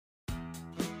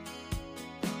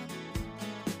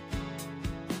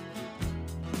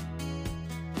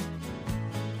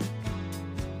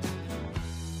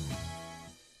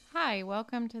Hi,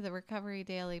 welcome to the Recovery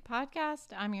Daily podcast.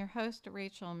 I'm your host,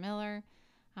 Rachel Miller.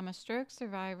 I'm a stroke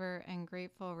survivor and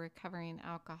grateful recovering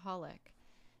alcoholic.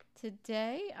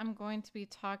 Today, I'm going to be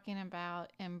talking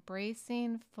about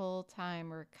embracing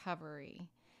full-time recovery.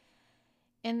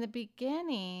 In the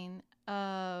beginning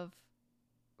of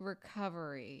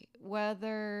recovery,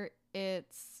 whether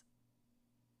it's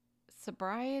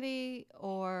sobriety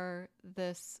or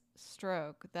this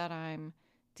stroke that I'm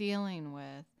dealing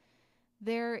with,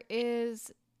 there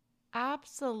is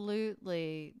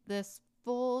absolutely this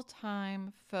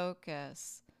full-time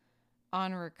focus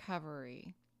on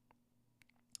recovery.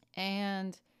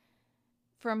 And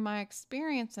from my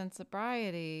experience in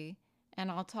sobriety, and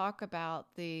I'll talk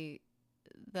about the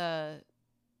the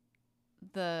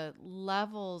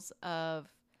levels of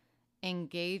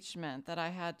engagement that I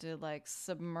had to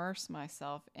submerge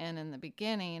myself in the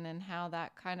beginning, and how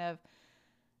that kind of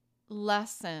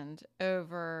lessened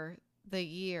over the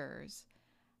years.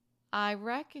 I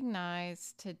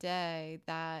recognize today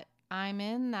that I'm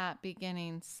in that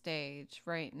beginning stage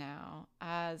right now,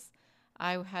 as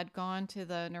I had gone to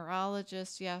the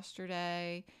neurologist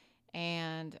yesterday,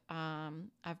 and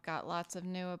I've got lots of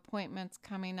new appointments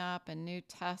coming up and new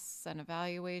tests and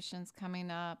evaluations coming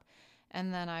up.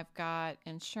 And then I've got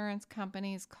insurance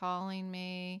companies calling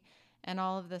me and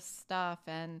all of this stuff.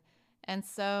 And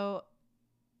so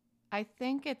I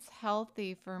think it's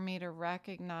healthy for me to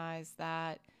recognize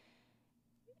that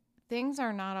things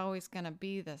are not always going to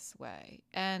be this way.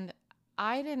 And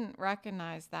I didn't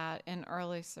recognize that in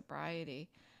early sobriety.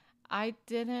 I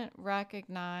didn't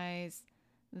recognize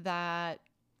that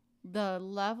the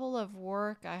level of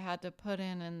work I had to put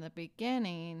in the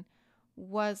beginning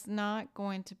was not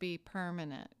going to be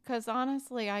permanent. Because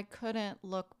honestly, I couldn't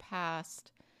look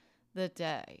past the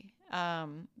day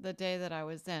that I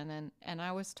was in. And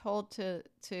I was told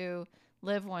to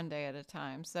live one day at a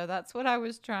time. So that's what I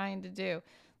was trying to do.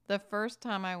 The first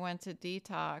time I went to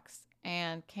detox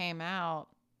and came out,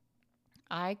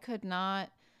 I could not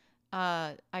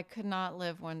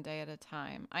live one day at a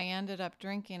time. I ended up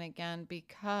drinking again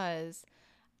because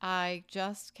I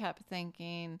just kept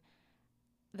thinking,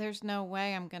 there's no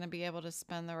way I'm going to be able to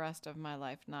spend the rest of my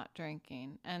life not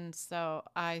drinking. And so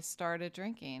I started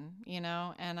drinking,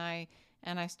 and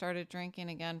I started drinking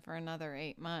again for another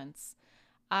 8 months.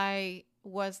 I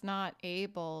was not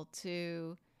able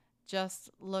to just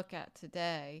look at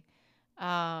today.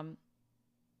 Um,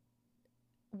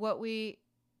 what we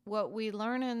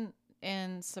learn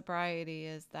in sobriety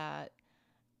is that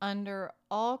under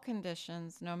all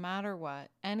conditions, no matter what,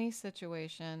 any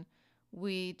situation,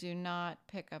 we do not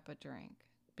pick up a drink,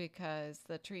 because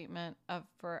the treatment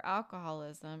for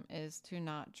alcoholism is to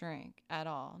not drink at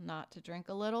all, not to drink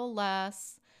a little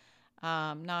less,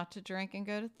 not to drink and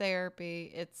go to therapy.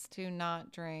 It's to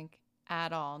not drink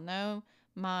at all. No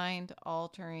mind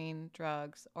altering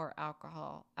drugs or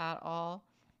alcohol at all.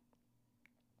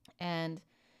 And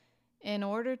in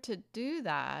order to do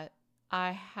that,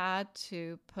 I had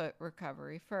to put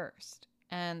recovery first.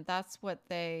 And that's what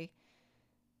they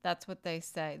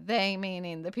say. They,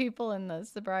 meaning the people in the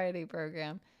sobriety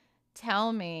program,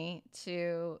 tell me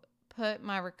to put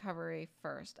my recovery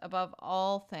first above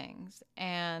all things.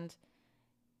 And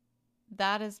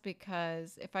that is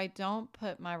because if I don't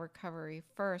put my recovery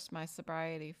first, my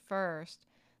sobriety first,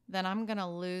 then I'm going to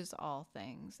lose all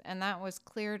things. And that was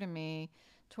clear to me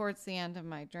towards the end of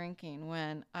my drinking,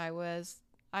 when I was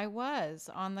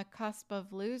on the cusp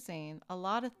of losing a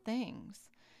lot of things.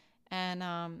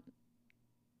 And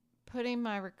putting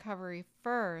my recovery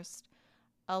first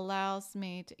allows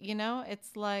me to,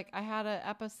 it's like I had an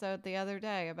episode the other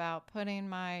day about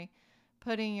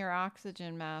putting your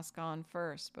oxygen mask on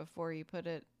first before you put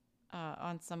it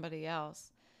on somebody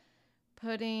else.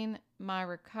 Putting my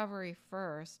recovery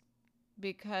first,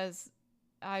 because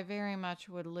I very much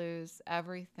would lose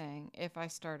everything if I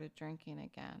started drinking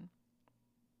again.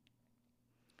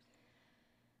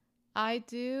 I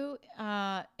do,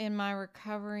 in my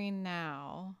recovery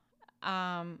now,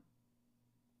 I'm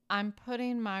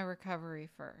putting my recovery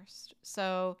first.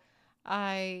 So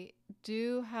I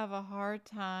do have a hard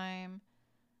time,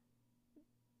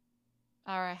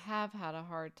 or I have had a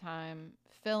hard time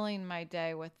filling my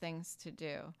day with things to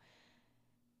do,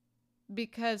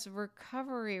 because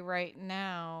recovery right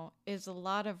now is a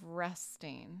lot of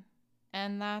resting.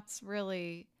 And that's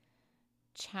really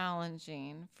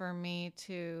challenging for me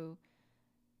to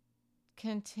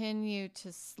continue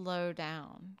to slow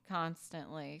down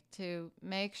constantly, to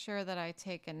make sure that I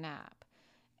take a nap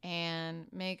and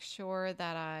make sure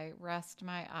that I rest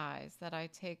my eyes, that I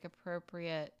take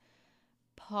appropriate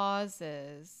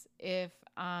pauses if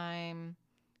I'm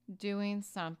doing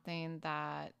something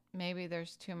that maybe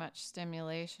there's too much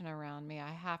stimulation around me.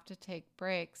 I have to take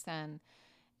breaks and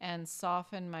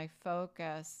soften my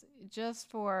focus just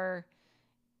for,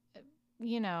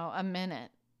 a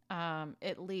minute,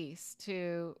 at least,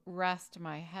 to rest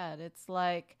my head. It's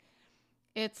like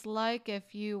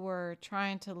if you were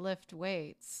trying to lift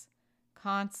weights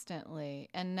constantly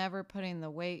and never putting the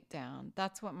weight down.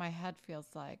 That's what my head feels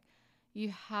like.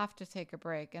 You have to take a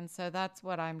break. And so that's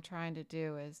what I'm trying to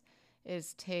do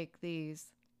is take these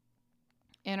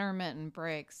intermittent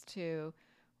breaks to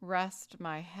rest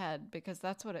my head, because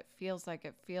that's what it feels like.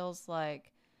 It feels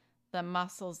like the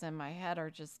muscles in my head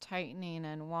are just tightening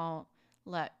and won't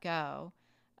let go.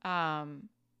 Um,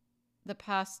 the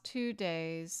past 2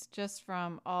 days, just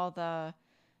from all the,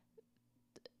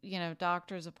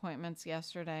 doctor's appointments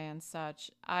yesterday and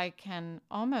such, I can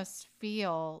almost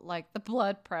feel like the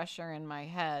blood pressure in my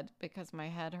head because my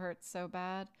head hurts so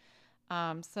bad.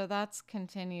 So that's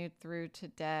continued through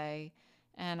today,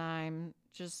 and I'm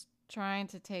just trying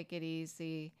to take it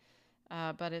easy,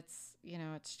 but it's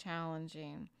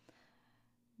challenging.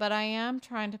 But I am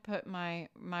trying to put my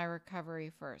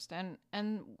recovery first. And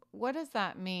what does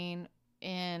that mean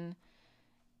in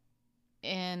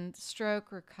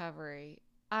stroke recovery?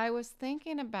 I was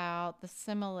thinking about the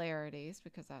similarities,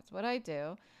 because that's what I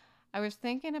do. I was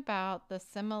thinking about the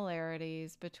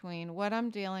similarities between what I'm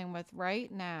dealing with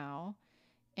right now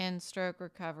in stroke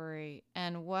recovery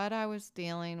and what I was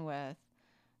dealing with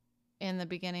in the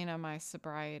beginning of my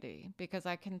sobriety, because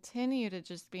I continue to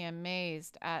just be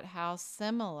amazed at how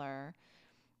similar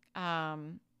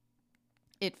um,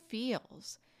 it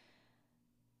feels.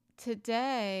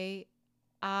 Today,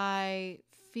 I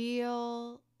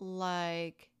feel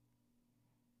like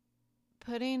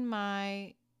putting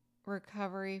my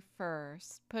recovery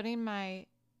first, putting my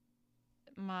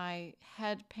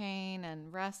head pain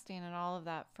and resting and all of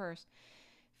that first,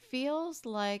 feels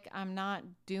like I'm not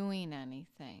doing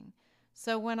anything.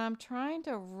 So when I'm trying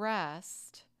to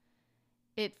rest,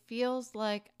 it feels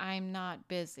like I'm not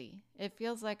busy. It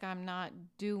feels like I'm not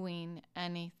doing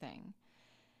anything.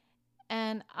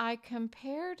 And I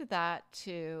compared that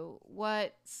to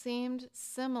what seemed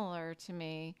similar to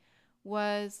me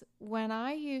was when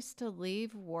I used to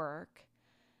leave work.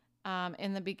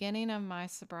 In the beginning of my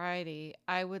sobriety,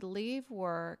 I would leave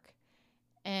work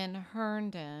in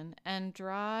Herndon and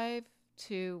drive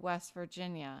to West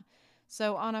Virginia.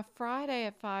 So on a Friday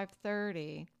at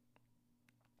 5:30,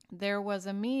 there was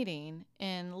a meeting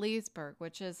in Leesburg,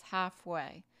 which is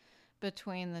halfway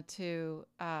between the two.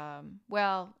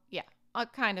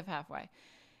 Kind of halfway.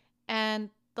 And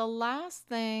the last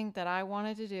thing that I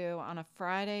wanted to do on a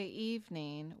Friday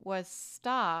evening was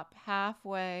stop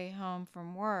halfway home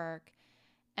from work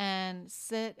and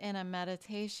sit in a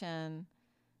meditation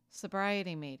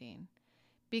sobriety meeting,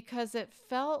 because it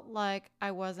felt like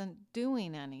I wasn't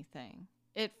doing anything.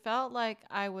 It felt like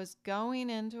I was going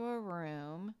into a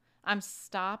room. I'm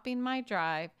stopping my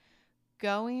drive,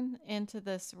 going into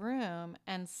this room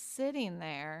and sitting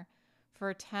there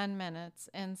for 10 minutes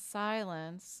in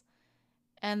silence.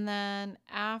 And then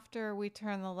after we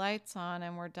turn the lights on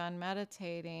and we're done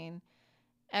meditating,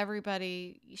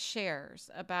 everybody shares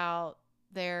about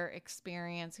their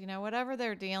experience, whatever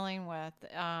they're dealing with,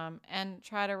 and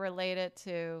try to relate it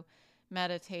to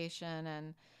meditation.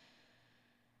 And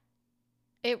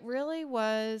it really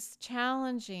was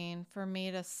challenging for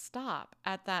me to stop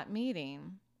at that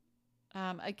meeting,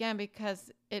 again,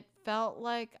 because it felt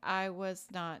like I was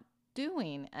not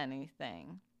doing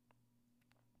anything.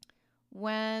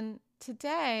 When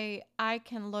today I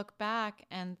can look back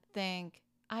and think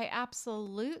I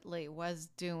absolutely was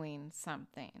doing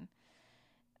something.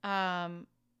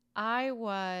 I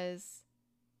was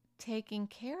taking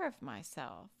care of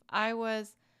myself. I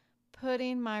was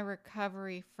putting my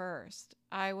recovery first.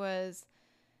 I was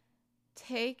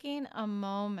taking a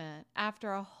moment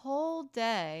after a whole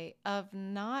day of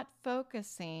not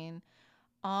focusing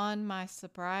on my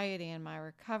sobriety and my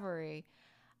recovery.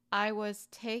 I was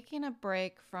taking a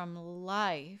break from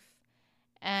life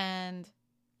and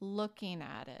looking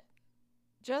at it,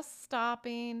 just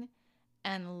stopping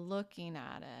and looking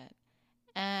at it,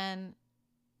 and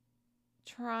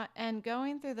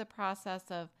going through the process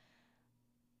of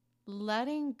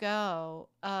letting go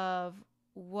of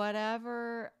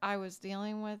whatever I was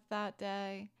dealing with that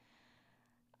day,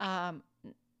 um,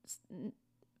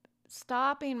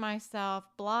 stopping myself,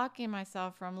 blocking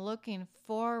myself from looking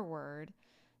forward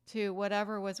to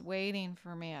whatever was waiting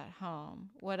for me at home,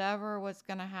 whatever was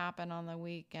going to happen on the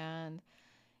weekend.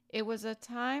 It was a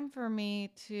time for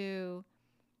me to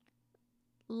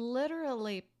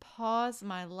literally pause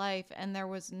my life, and there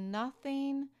was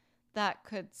nothing that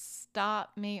could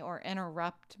stop me or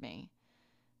interrupt me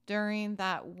during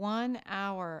that 1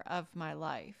 hour of my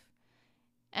life.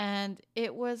 And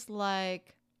it was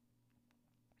like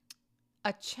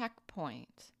a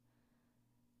checkpoint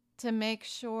to make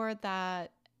sure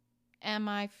that am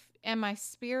I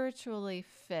spiritually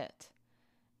fit?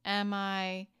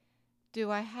 Do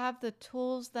I have the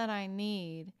tools that I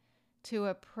need to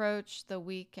approach the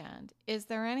weekend? Is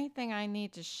there anything I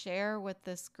need to share with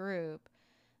this group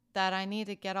that I need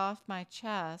to get off my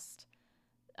chest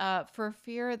for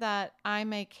fear that I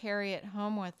may carry it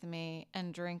home with me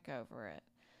and drink over it?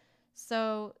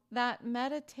 So that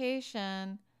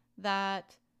meditation,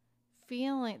 that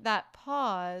feeling, that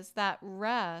pause, that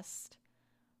rest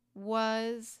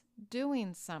was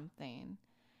doing something.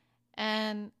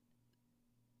 And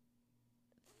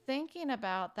thinking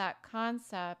about that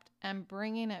concept and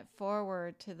bringing it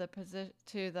forward to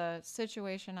the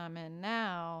situation I'm in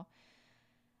now,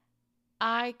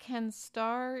 I can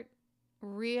start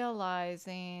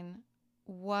realizing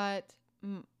what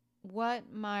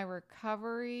my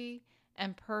recovery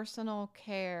and personal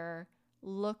care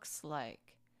looks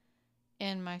like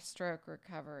in my stroke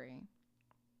recovery.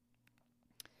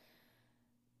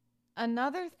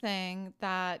 Another thing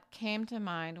that came to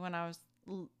mind when I was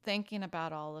thinking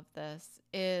about all of this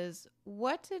is,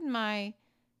 what did my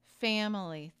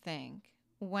family think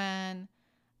when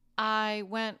I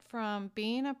went from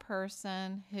being a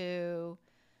person who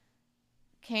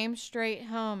came straight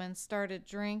home and started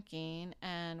drinking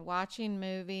and watching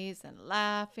movies and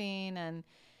laughing and,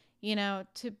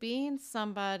 to being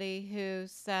somebody who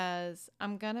says,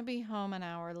 I'm going to be home an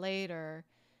hour later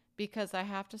because I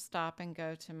have to stop and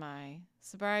go to my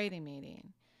sobriety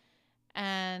meeting.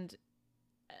 And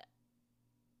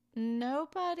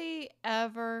nobody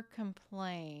ever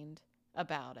complained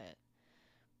about it.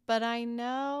 But I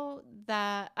know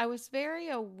that I was very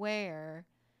aware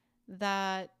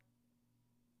that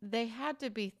they had to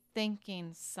be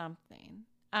thinking something.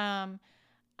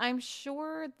 I'm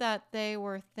sure that they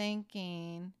were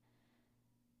thinking,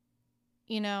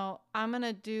 I'm going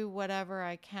to do whatever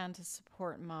I can to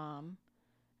support mom.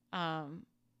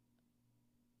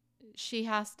 She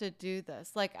has to do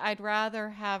this. Like, I'd rather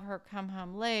have her come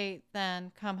home late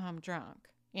than come home drunk,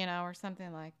 or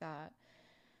something like that.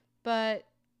 But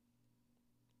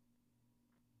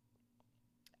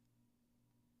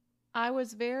I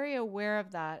was very aware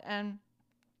of that. And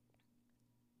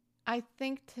I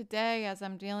think today, as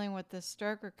I'm dealing with this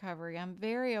stroke recovery, I'm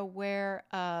very aware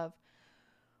of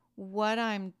what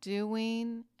I'm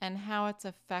doing and how it's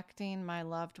affecting my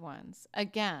loved ones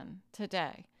again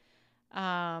today.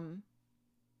 And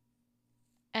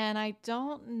I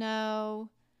don't know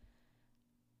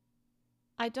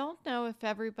if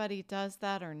everybody does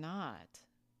that or not.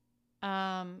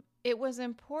 It was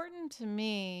important to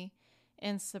me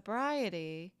in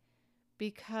sobriety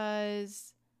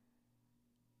because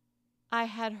I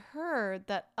had heard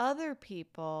that other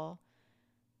people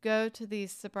go to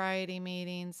these sobriety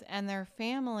meetings and their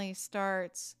family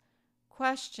starts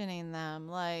questioning them,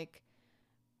 like,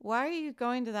 why are you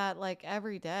going to that like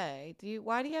every day?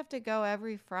 Why do you have to go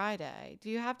every Friday? Do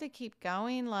you have to keep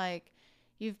going? Like,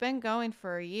 you've been going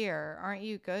for a year. Aren't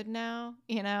you good now?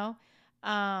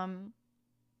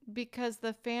 Because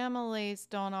the families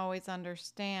don't always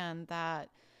understand that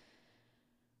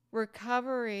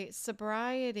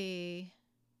sobriety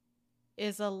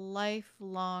is a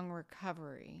lifelong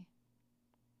recovery.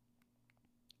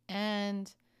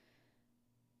 And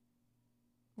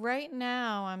right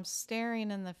now I'm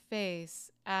staring in the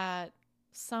face at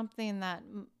something that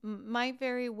might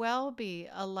very well be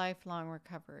a lifelong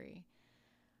recovery.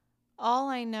 All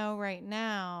I know right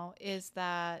now is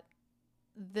that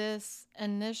this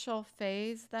initial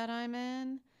phase that I'm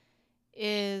in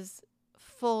is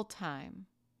full-time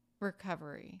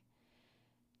recovery,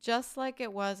 just like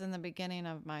it was in the beginning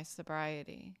of my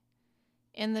sobriety.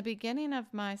 In the beginning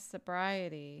of my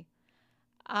sobriety,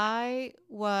 I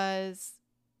was,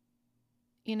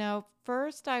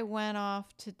 first I went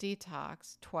off to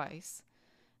detox twice.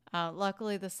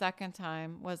 Luckily, the second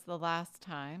time was the last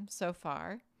time so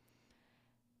far.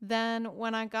 Then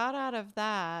when I got out of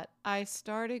that, I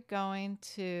started going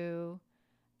to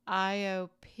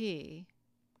IOP,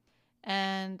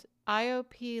 and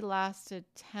IOP lasted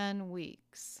 10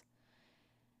 weeks.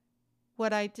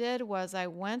 What I did was I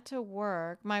went to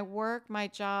work, my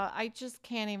job. I just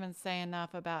can't even say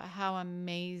enough about how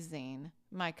amazing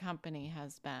my company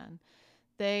has been.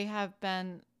 They have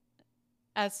been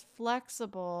as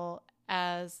flexible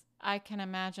as I can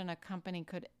imagine a company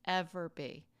could ever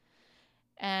be.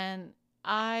 And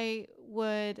I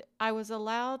was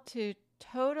allowed to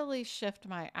totally shift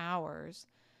my hours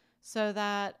so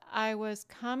that I was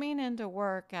coming into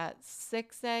work at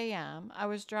 6 a.m. I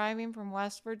was driving from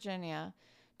West Virginia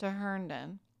to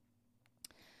Herndon.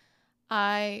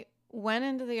 I went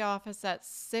into the office at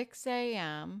 6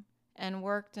 a.m. and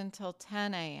worked until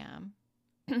 10 a.m.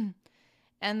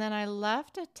 And then I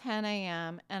left at 10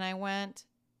 a.m. and I went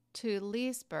to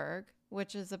Leesburg,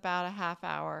 which is about a half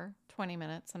hour, 20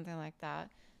 minutes, something like that.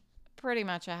 Pretty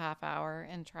much a half hour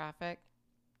in traffic.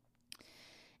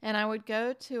 And I would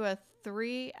go to a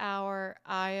 3-hour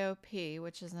IOP,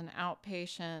 which is an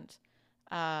outpatient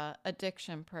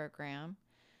addiction program.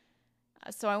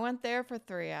 So I went there for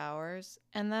 3 hours,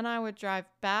 and then I would drive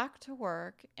back to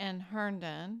work in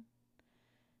Herndon,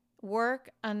 work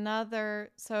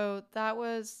another. So that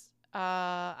was,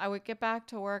 I would get back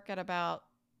to work at about,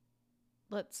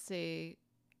 let's see,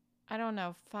 I don't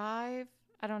know, 5.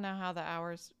 I don't know how the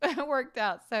hours worked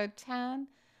out. So 10,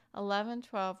 11,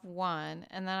 12, 1.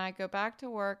 And then I go back to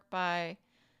work by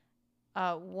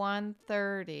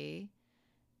 1:30.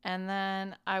 And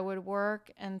then I would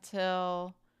work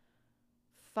until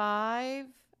 5,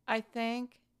 I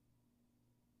think,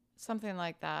 something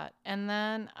like that. And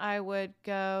then I would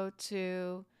go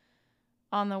to,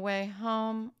 on the way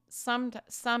home, some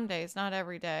days, not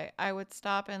every day, I would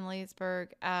stop in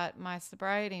Leesburg at my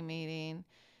sobriety meeting,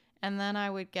 and then I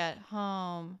would get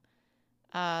home.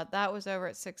 That was over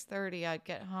at 6:30. I'd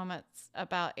get home at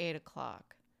about 8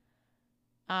 o'clock.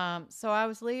 So I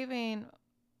was leaving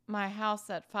my house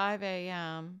at 5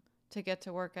 a.m. to get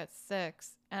to work at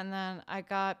 6, and then I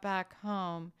got back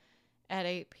home at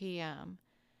 8 p.m.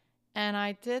 And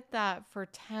I did that for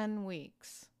 10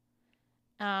 weeks.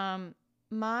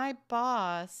 My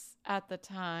boss at the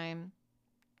time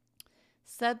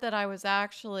said that I was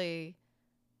actually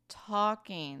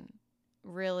talking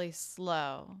really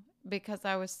slow because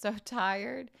I was so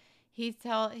tired. He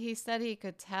said he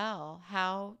could tell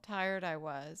how tired I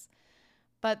was.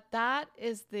 But that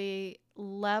is the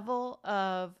level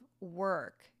of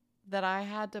work that I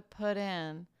had to put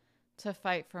in to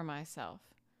fight for myself.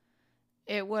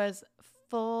 It was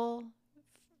full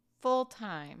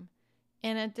time,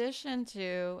 in addition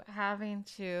to having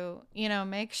to,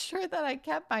 make sure that I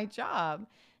kept my job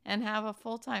and have a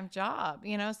full-time job,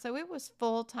 so it was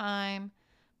full-time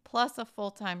plus a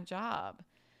full-time job,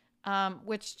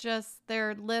 which just,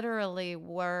 there literally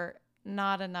were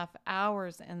not enough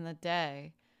hours in the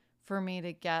day for me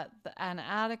to get an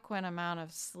adequate amount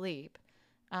of sleep,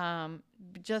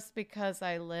 just because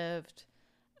I lived,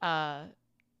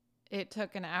 it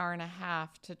took an hour and a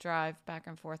half to drive back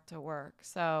and forth to work.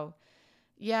 So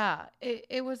yeah,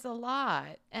 it was a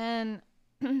lot. And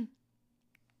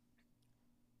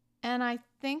and I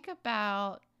think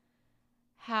about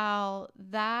how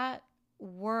that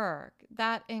work,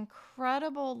 that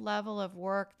incredible level of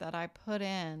work that I put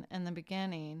in the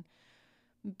beginning,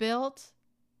 built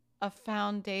a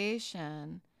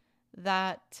foundation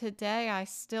that today I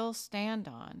still stand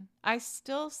on. I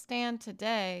still stand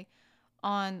today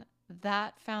on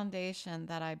that foundation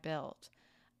that I built.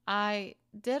 I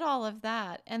did all of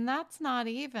that, and that's not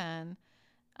even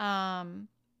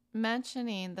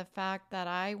mentioning the fact that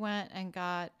I went and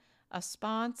got a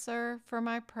sponsor for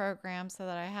my program so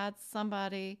that I had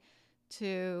somebody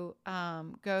to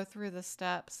go through the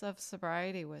steps of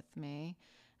sobriety with me,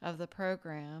 of the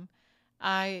program.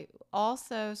 I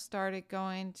also started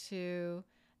going to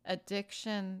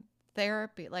addiction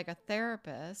therapy, like a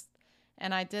therapist,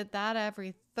 and I did that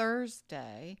every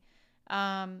Thursday.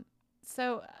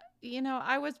 So,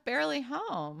 I was barely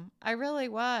home. I really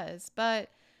was. But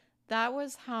that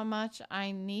was how much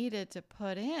I needed to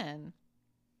put in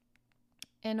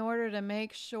order to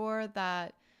make sure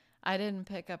that I didn't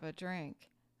pick up a drink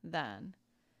then.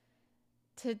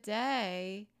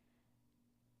 Today,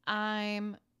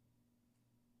 I'm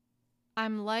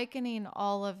likening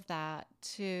all of that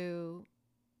to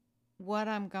what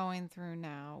I'm going through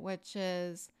now, which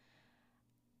is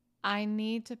I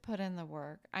need to put in the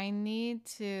work.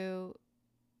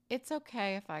 It's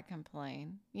okay if I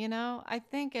complain. I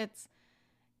think it's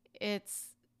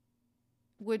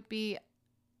would be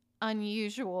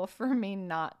unusual for me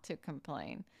not to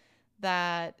complain.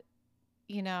 That,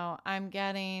 I've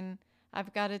got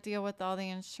to deal with all the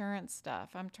insurance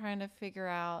stuff. I'm trying to figure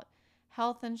out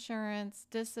health insurance,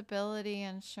 disability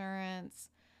insurance,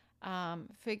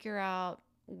 figure out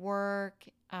work,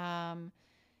 and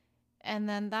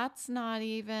then that's not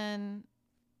even,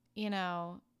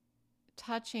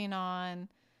 touching on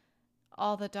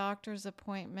all the doctor's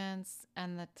appointments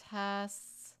and the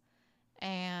tests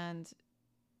and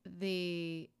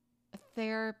the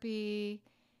therapy,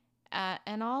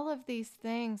 and all of these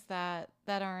things that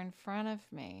are in front of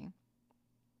me.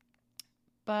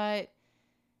 But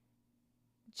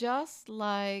just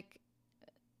like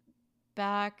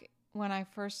back when I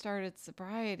first started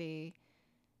sobriety,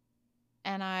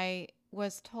 and I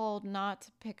was told not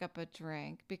to pick up a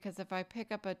drink because if I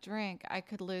pick up a drink, I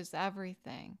could lose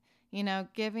everything.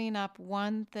 Giving up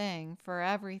one thing for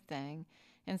everything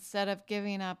instead of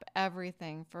giving up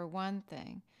everything for one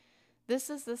thing. This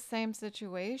is the same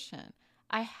situation.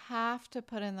 I have to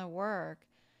put in the work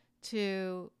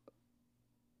to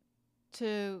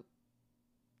to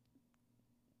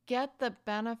get the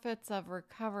benefits of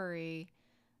recovery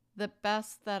the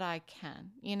best that I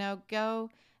can. Go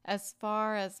as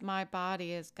far as my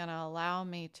body is going to allow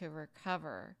me to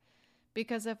recover.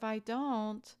 Because if I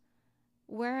don't,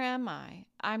 where am I?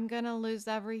 I'm going to lose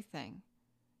everything.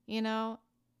 You know,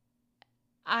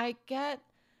 I get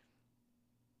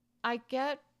I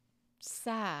get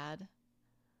sad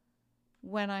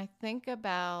when I think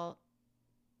about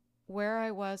where I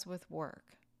was with work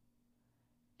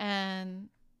and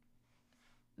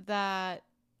that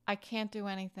I can't do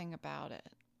anything about it.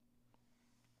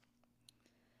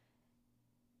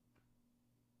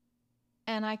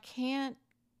 And I can't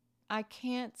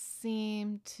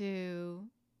seem to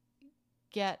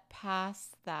get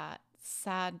past that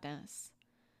sadness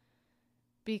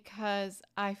because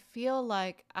I feel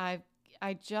like I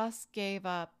just gave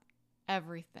up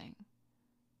everything.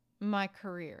 My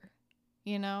career.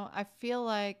 I feel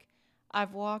like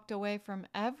I've walked away from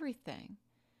everything.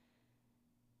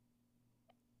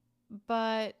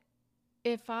 But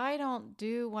if I don't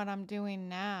do what I'm doing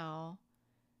now,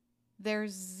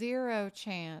 there's zero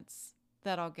chance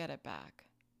that I'll get it back.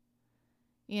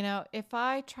 If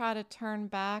I try to turn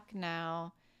back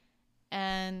now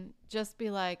and just be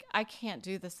like, I can't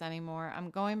do this anymore, I'm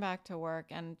going back to work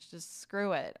and just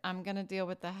screw it, I'm going to deal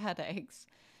with the headaches.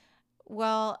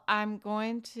 Well, I'll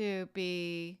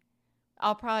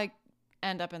probably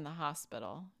end up in the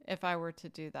hospital if I were to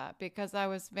do that because I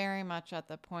was very much at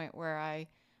the point where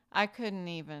I couldn't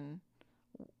even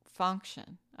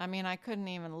function. I mean, I couldn't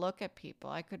even look at people.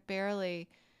 I could barely,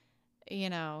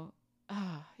 it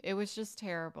was just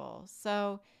terrible.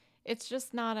 So it's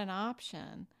just not an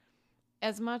option.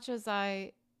 As much as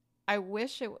I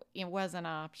wish it was an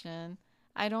option,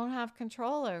 I don't have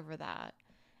control over that.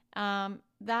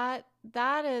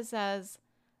 That is as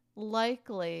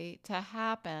likely to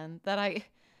happen that I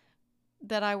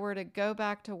were to go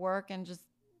back to work and just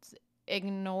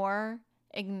ignore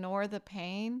the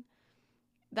pain.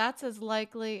 That's as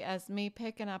likely as me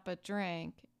picking up a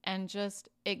drink and just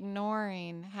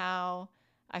ignoring how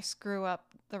I screw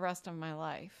up the rest of my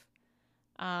life.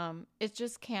 It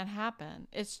just can't happen.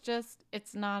 It's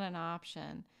not an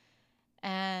option.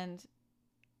 And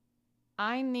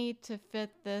I need to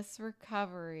fit this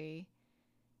recovery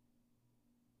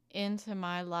into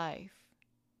my life.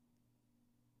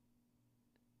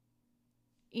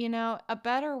 A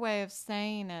better way of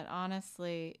saying it,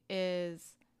 honestly,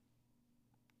 is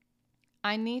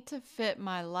I need to fit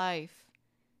my life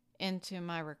into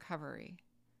my recovery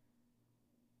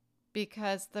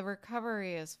because the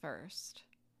recovery is first.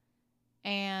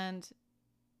 And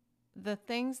the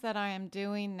things that I am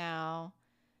doing now,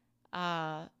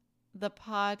 the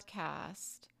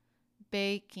podcast,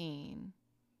 baking,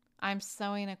 I'm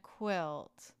sewing a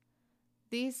quilt,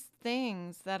 these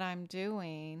things that I'm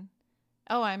doing.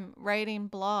 Oh, I'm writing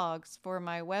blogs for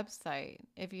my website.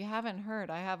 If you haven't heard,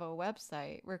 I have a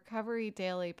website,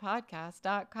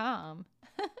 recoverydailypodcast.com.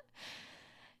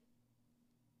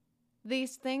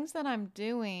 These things that I'm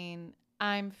doing,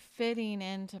 I'm fitting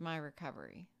into my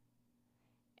recovery.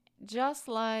 Just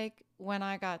like when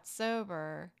I got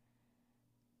sober,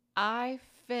 I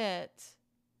fit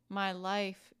my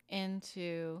life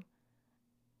into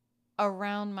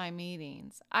around my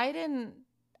meetings. I didn't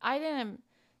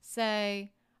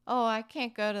say, oh, I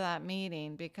can't go to that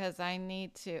meeting because I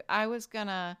need to. I was going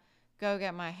to go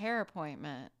get my hair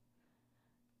appointment.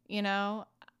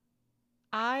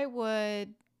 I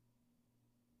would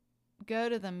go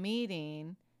to the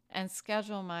meeting and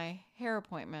schedule my hair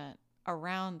appointment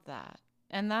around that.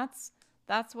 And that's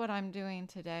what I'm doing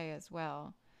today as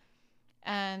well.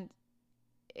 And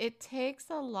it takes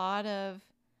a lot of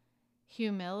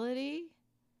humility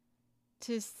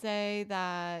to say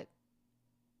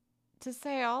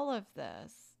all of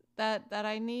this, that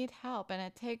I need help, and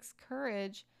it takes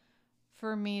courage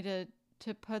for me to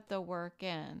put the work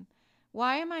in.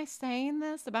 Why am I saying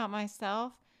this about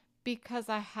myself? Because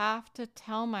I have to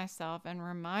tell myself and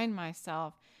remind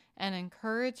myself and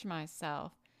encourage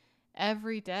myself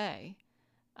every day.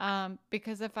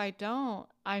 Because if I don't,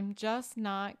 I'm just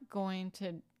not going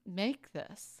to make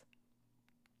this.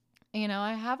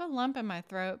 I have a lump in my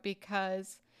throat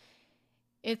because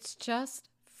It's just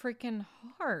freaking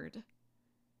hard.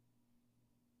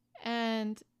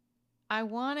 And I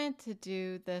wanted to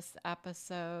do this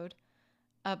episode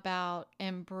about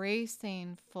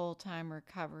embracing full-time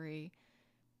recovery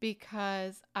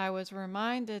because I was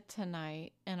reminded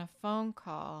tonight in a phone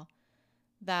call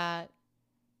that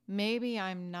maybe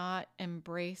I'm not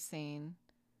embracing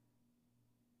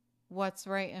what's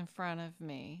right in front of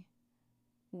me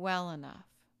well enough.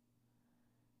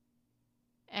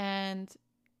 And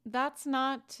that's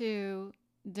not to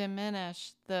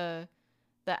diminish the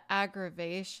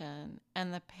aggravation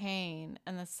and the pain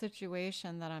and the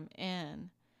situation that I'm in.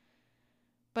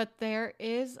 But there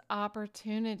is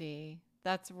opportunity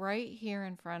that's right here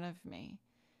in front of me,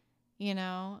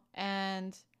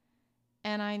 and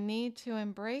I need to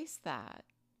embrace that.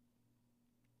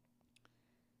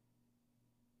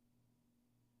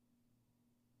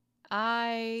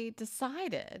 I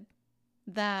decided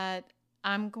that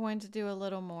I'm going to do a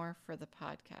little more for the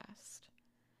podcast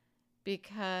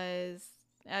because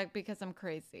I'm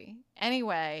crazy.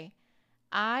 Anyway,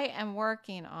 I am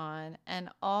working on an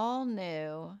all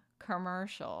new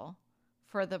commercial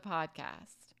for the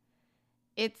podcast.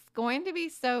 It's going to be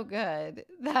so good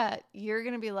that you're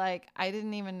going to be like, I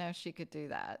didn't even know she could do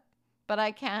that. But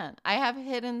I can. I have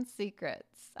hidden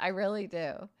secrets. I really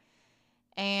do.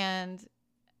 And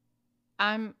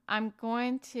I'm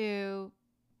going to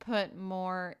put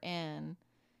more in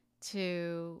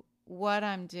to what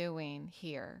I'm doing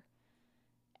here.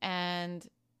 And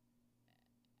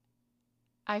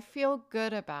I feel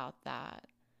good about that.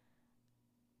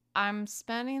 I'm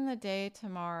spending the day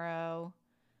tomorrow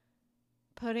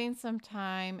putting some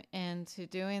time into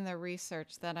doing the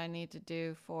research that I need to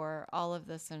do for all of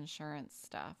this insurance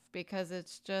stuff because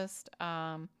it's just,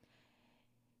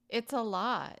 it's a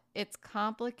lot. It's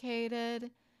complicated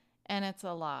and it's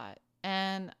a lot.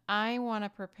 And I want to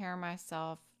prepare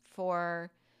myself for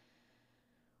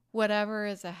whatever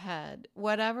is ahead.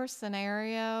 Whatever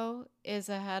scenario is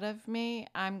ahead of me,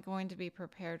 I'm going to be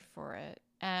prepared for it.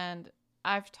 And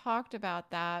I've talked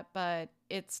about that, but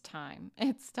it's time.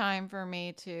 It's time for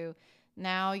me to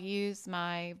now use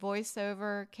my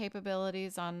voiceover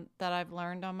capabilities that I've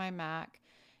learned on my Mac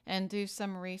and do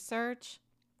some research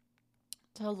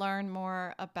to learn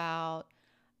more about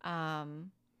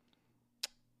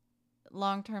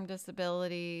long-term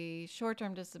disability,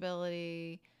 short-term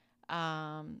disability,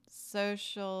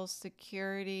 Social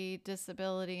Security,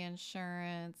 disability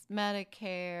insurance,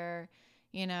 Medicare,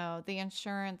 the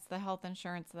insurance, the health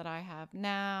insurance that I have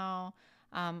now,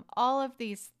 all of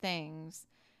these things.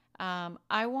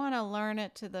 I want to learn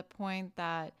it to the point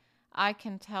that I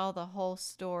can tell the whole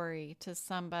story to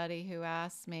somebody who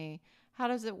asks me, how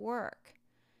does it work?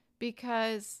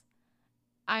 Because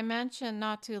I mentioned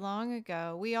not too long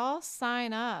ago, we all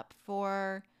sign up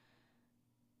for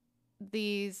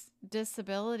these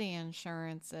disability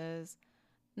insurances,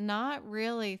 not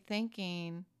really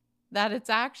thinking that it's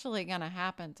actually going to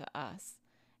happen to us.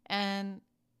 And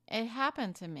it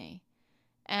happened to me.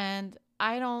 And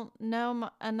I don't know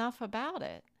enough about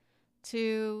it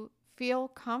to feel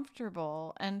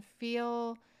comfortable and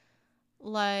feel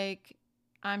like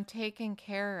I'm taken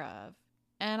care of.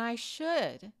 And I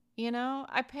should,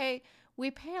 we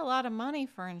pay a lot of money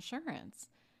for insurance.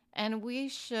 And we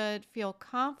should feel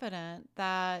confident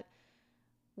that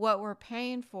what we're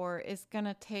paying for is going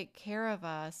to take care of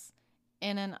us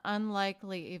in an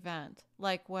unlikely event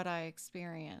like what I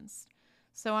experienced.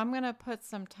 So I'm going to put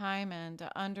some time in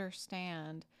to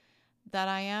understand that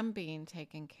I am being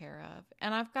taken care of.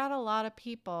 And I've got a lot of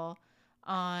people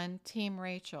on Team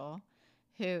Rachel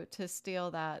who to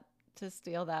steal that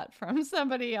from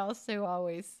somebody else who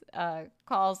always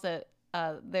calls it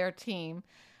their team.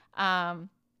 I've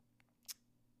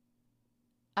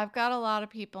got a lot of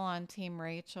people on Team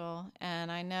Rachel,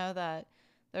 and I know that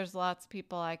there's lots of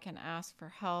people I can ask for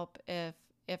help if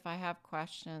I have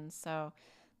questions. So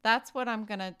that's what I'm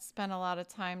going to spend a lot of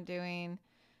time doing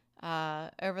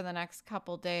over the next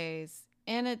couple days,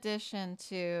 in addition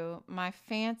to my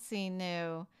fancy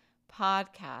new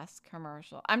podcast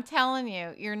commercial. I'm telling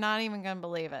you, you're not even going to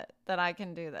believe it that I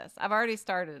can do this. I've already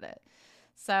started it.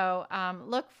 So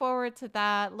look forward to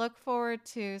that. Look forward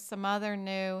to some other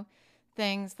new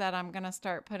things that I'm going to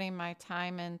start putting my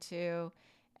time into.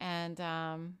 And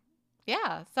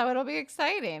so it'll be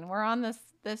exciting. We're on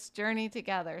this journey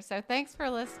together. So thanks for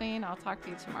listening. I'll talk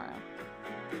to you tomorrow.